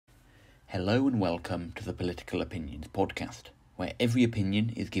Hello and welcome to the Political Opinions podcast, where every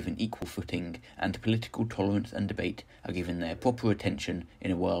opinion is given equal footing and political tolerance and debate are given their proper attention in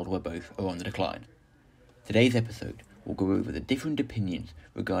a world where both are on the decline. Today's episode will go over the different opinions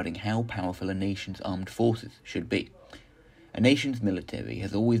regarding how powerful a nation's armed forces should be. A nation's military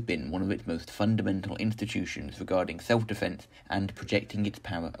has always been one of its most fundamental institutions regarding self-defense and projecting its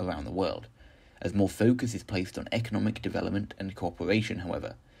power around the world. As more focus is placed on economic development and cooperation,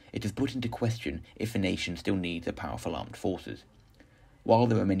 however, it is put into question if a nation still needs a powerful armed forces. While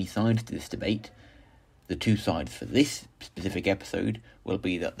there are many sides to this debate, the two sides for this specific episode will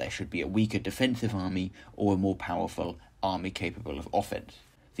be that there should be a weaker defensive army or a more powerful army capable of offense.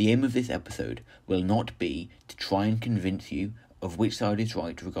 The aim of this episode will not be to try and convince you of which side is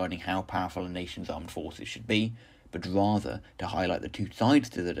right regarding how powerful a nation's armed forces should be, but rather to highlight the two sides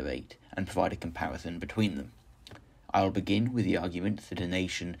to the debate and provide a comparison between them. I'll begin with the arguments that a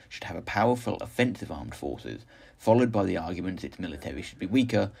nation should have a powerful offensive armed forces, followed by the arguments its military should be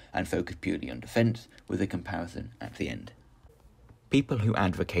weaker and focus purely on defence, with a comparison at the end. People who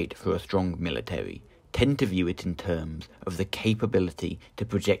advocate for a strong military tend to view it in terms of the capability to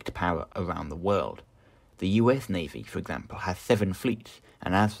project power around the world. The US Navy, for example, has 7 fleets,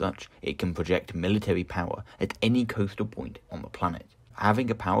 and as such, it can project military power at any coastal point on the planet.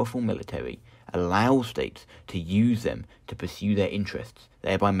 Having a powerful military allows states to use them to pursue their interests,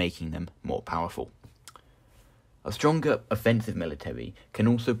 thereby making them more powerful. A stronger offensive military can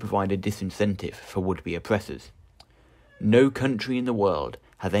also provide a disincentive for would-be oppressors. No country in the world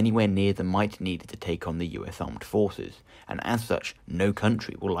has anywhere near the might needed to take on the US armed forces, and as such, no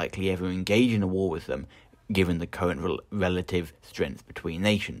country will likely ever engage in a war with them, given the current relative strength between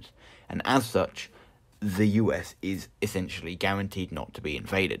nations, and as such, the US is essentially guaranteed not to be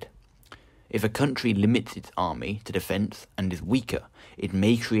invaded. If a country limits its army to defence and is weaker, it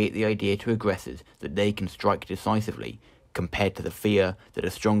may create the idea to aggressors that they can strike decisively, compared to the fear that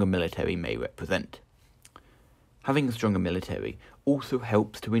a stronger military may represent. Having a stronger military also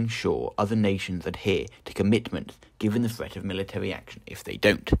helps to ensure other nations adhere to commitments given the threat of military action if they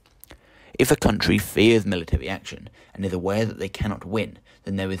don't. If a country fears military action and is aware that they cannot win,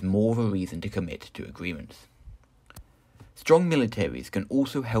 then there is more of a reason to commit to agreements. Strong militaries can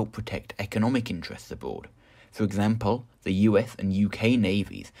also help protect economic interests abroad. For example, the US and UK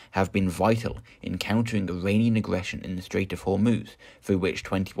navies have been vital in countering Iranian aggression in the Strait of Hormuz, through which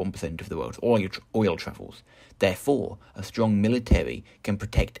 21% of the world's oil travels. Therefore, a strong military can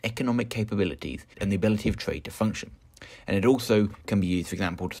protect economic capabilities and the ability of trade to function. And it also can be used, for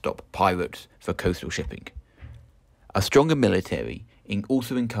example, to stop pirates for coastal shipping. A stronger military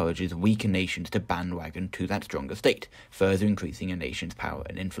also encourages weaker nations to bandwagon to that stronger state, further increasing a nation's power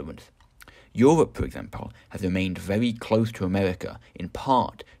and influence. Europe, for example, has remained very close to America, in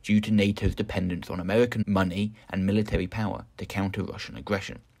part due to NATO's dependence on American money and military power to counter Russian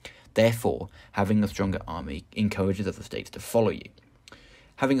aggression. Therefore, having a stronger army encourages other states to follow you.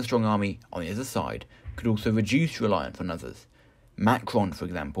 Having a strong army on the other side could also reduce reliance on others. Macron, for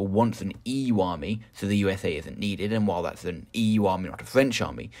example, wants an EU army, so the USA isn't needed, and while that's an EU army, not a French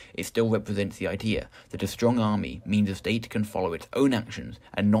army, it still represents the idea that a strong army means a state can follow its own actions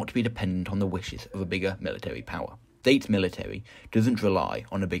and not be dependent on the wishes of a bigger military power. State's military doesn't rely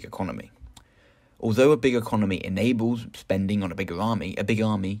on a big economy. Although a big economy enables spending on a big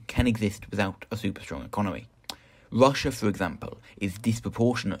army can exist without a super strong economy. Russia, for example, is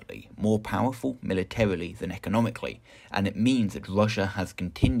disproportionately more powerful militarily than economically, and it means that Russia has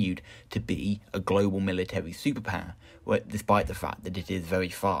continued to be a global military superpower, despite the fact that it is very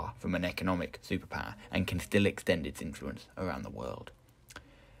far from an economic superpower and can still extend its influence around the world.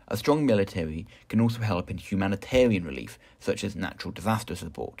 A strong military can also help in humanitarian relief, such as natural disaster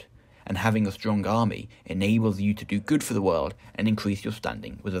support, and having a strong army enables you to do good for the world and increase your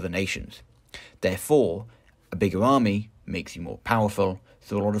standing with other nations. Therefore, a bigger army makes you more powerful,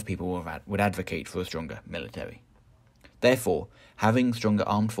 so a lot of people would advocate for a stronger military. Therefore, having stronger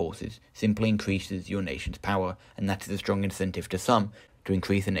armed forces simply increases your nation's power, and that is a strong incentive to some to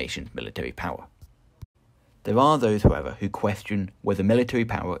increase a nation's military power. There are those, however, who question whether military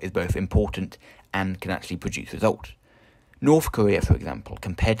power is both important and can actually produce results. North Korea, for example,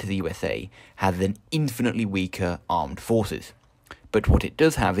 compared to the USA, has an infinitely weaker armed forces. But what it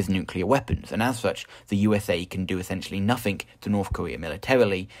does have is nuclear weapons, and as such, the USA can do essentially nothing to North Korea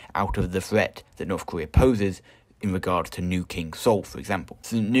militarily out of the threat that North Korea poses in regards to nuking Seoul, for example.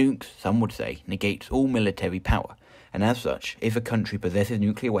 So nukes, some would say, negates all military power, and as such, if a country possesses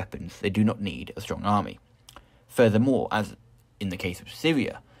nuclear weapons, they do not need a strong army. Furthermore, as in the case of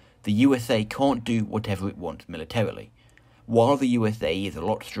Syria, the USA can't do whatever it wants militarily. While the USA is a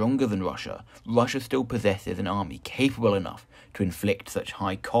lot stronger than Russia, Russia still possesses an army capable enough to inflict such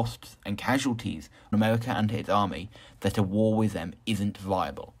high costs and casualties on America and its army that a war with them isn't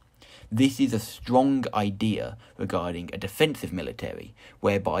viable. This is a strong idea regarding a defensive military,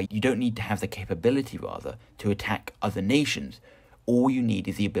 whereby you don't need to have the capability, to attack other nations. All you need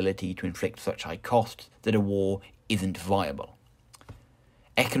is the ability to inflict such high costs that a war isn't viable.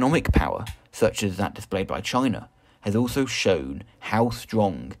 Economic power, such as that displayed by China, has also shown how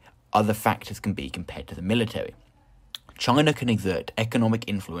strong other factors can be compared to the military. China can exert economic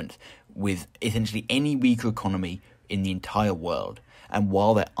influence with essentially any weaker economy in the entire world, and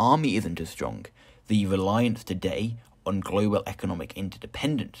while their army isn't as strong, the reliance today on global economic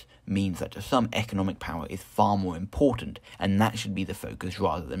interdependence means that to some, economic power is far more important, and that should be the focus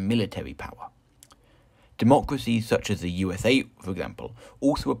rather than military power. Democracies such as the USA, for example,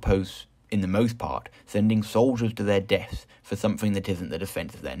 also oppose, in the most part, sending soldiers to their deaths for something that isn't the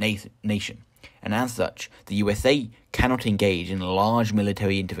defence of their nation. And as such, the USA cannot engage in large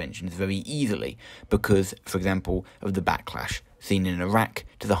military interventions very easily because, for example, of the backlash seen in Iraq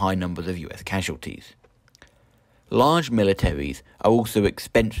to the high numbers of US casualties. Large militaries are also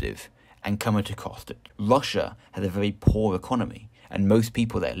expensive and come at a cost. Russia has a very poor economy, and most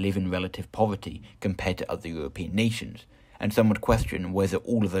people there live in relative poverty compared to other European nations, and some would question whether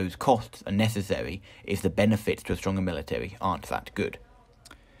all of those costs are necessary if the benefits to a stronger military aren't that good.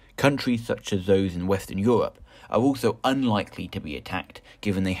 Countries such as those in Western Europe are also unlikely to be attacked,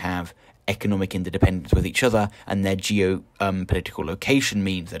 given they have economic interdependence with each other, and their geopolitical location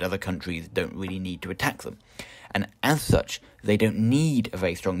means that other countries don't really need to attack them. And as such, they don't need a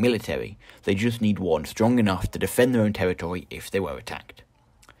very strong military, they just need one strong enough to defend their own territory if they were attacked.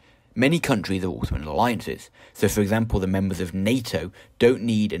 Many countries are also in alliances, so for example the members of NATO don't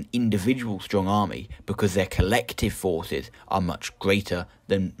need an individual strong army because their collective forces are much greater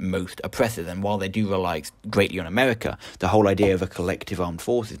than most oppressors, and while they do rely greatly on America, the whole idea of a collective armed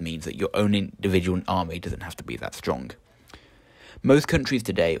forces means that your own individual army doesn't have to be that strong. Most countries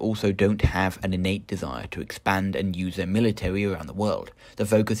today also don't have an innate desire to expand and use their military around the world. The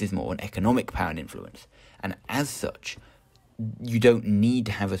focus is more on economic power and influence, and as such, you don't need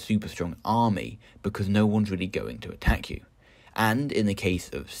to have a super strong army because no one's really going to attack you. And in the case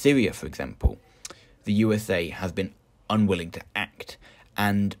of Syria, for example, the USA has been unwilling to act,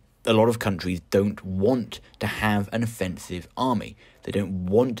 and a lot of countries don't want to have an offensive army. They don't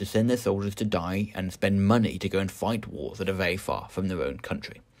want to send their soldiers to die and spend money to go and fight wars that are very far from their own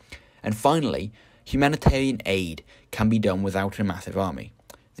country. And finally, humanitarian aid can be done without a massive army.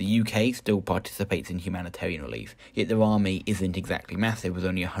 The UK still participates in humanitarian relief, yet their army isn't exactly massive with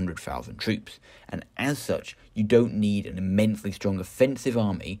only 100,000 troops, and as such, you don't need an immensely strong offensive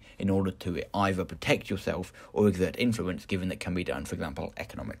army in order to either protect yourself or exert influence, given that can be done, for example,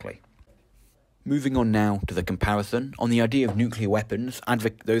 economically. Moving on now to the comparison, on the idea of nuclear weapons,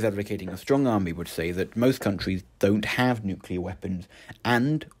 those advocating a strong army would say that most countries don't have nuclear weapons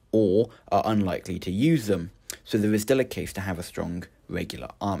and or are unlikely to use them, so there is still a case to have a strong regular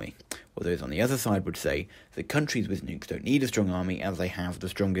army. While those on the other side would say that countries with nukes don't need a strong army as they have the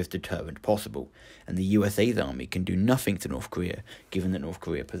strongest deterrent possible, and the USA's army can do nothing to North Korea, given that North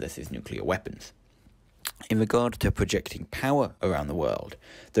Korea possesses nuclear weapons. In regard to projecting power around the world,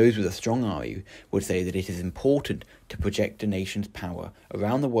 those with a strong army would say that it is important to project a nation's power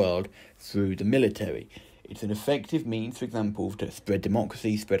around the world through the military. It's an effective means, for example, to spread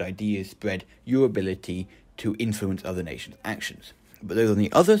democracy, spread ideas, spread your ability to influence other nations' actions. But those on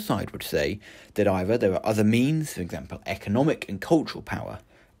the other side would say that either there are other means, for example, economic and cultural power,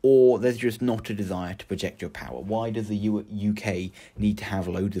 or there's just not a desire to project your power. Why does the UK need to have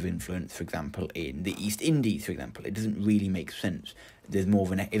loads of influence, for example, in the East Indies, for example? It doesn't really make sense. There's more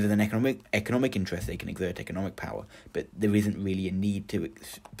of an economic interest, they can exert economic power, but there isn't really a need to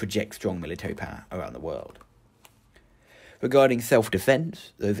project strong military power around the world. Regarding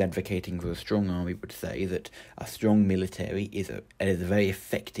self-defense, those advocating for a strong army would say that a strong military is a very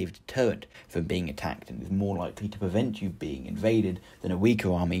effective deterrent from being attacked and is more likely to prevent you being invaded than a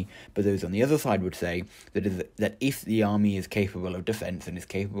weaker army, but those on the other side would say that if the army is capable of defense and is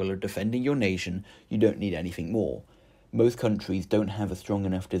capable of defending your nation, you don't need anything more. Most countries don't have a strong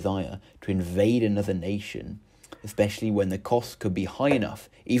enough desire to invade another nation, especially when the costs could be high enough,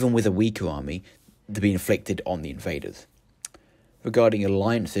 even with a weaker army, to be inflicted on the invaders. Regarding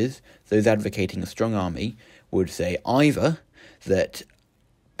alliances, those advocating a strong army would say either that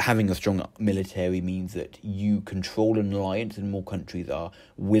having a strong military means that you control an alliance and more countries are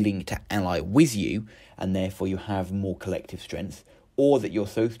willing to ally with you, and therefore you have more collective strength, or that you're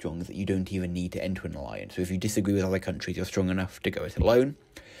so strong that you don't even need to enter an alliance. So if you disagree with other countries, you're strong enough to go it alone.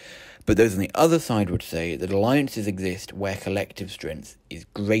 But those on the other side would say that alliances exist where collective strength is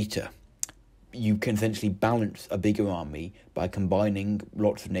greater. You can essentially balance a bigger army by combining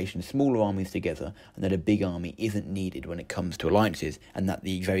lots of nations' smaller armies together, and that a big army isn't needed when it comes to alliances, and that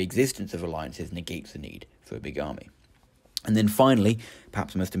the very existence of alliances negates the need for a big army. And then finally,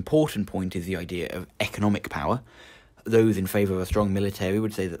 perhaps the most important point is the idea of economic power. Those in favour of a strong military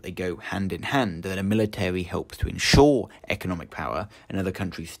would say that they go hand in hand, that a military helps to ensure economic power, and other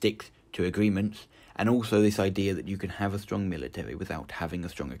countries stick to agreements, and also this idea that you can have a strong military without having a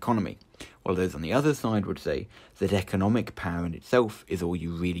strong economy. While those on the other side would say that economic power in itself is all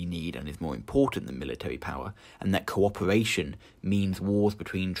you really need and is more important than military power, and that cooperation means wars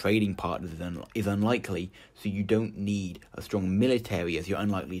between trading partners is unlikely, so you don't need a strong military as you're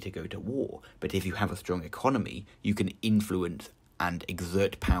unlikely to go to war. But if you have a strong economy, you can influence and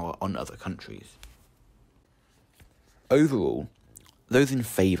exert power on other countries. Overall, those in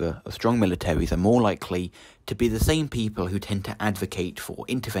favour of strong militaries are more likely to be the same people who tend to advocate for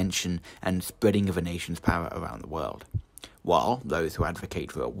intervention and spreading of a nation's power around the world, while those who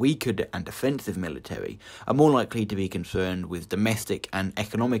advocate for a weaker and defensive military are more likely to be concerned with domestic and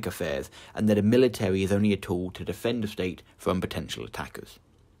economic affairs, and that a military is only a tool to defend a state from potential attackers.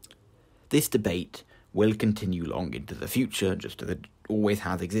 This debate will continue long into the future, just as it always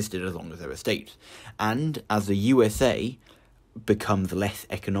has existed as long as there are states, and as the USA becomes less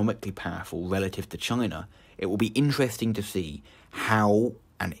economically powerful relative to China, it will be interesting to see how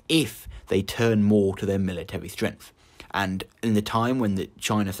and if they turn more to their military strength. And in the time when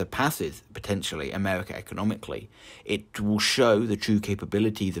China surpasses, potentially, America economically, it will show the true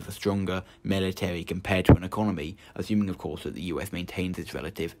capabilities of a stronger military compared to an economy, assuming, of course, that the US maintains its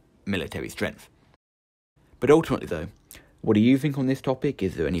relative military strength. But ultimately, though, what do you think on this topic?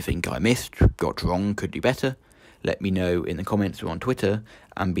 Is there anything I missed, got wrong, could do better? Let me know in the comments or on Twitter,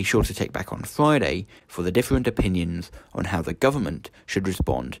 and be sure to check back on Friday for the different opinions on how the government should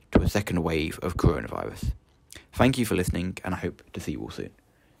respond to a second wave of coronavirus. Thank you for listening, and I hope to see you all soon.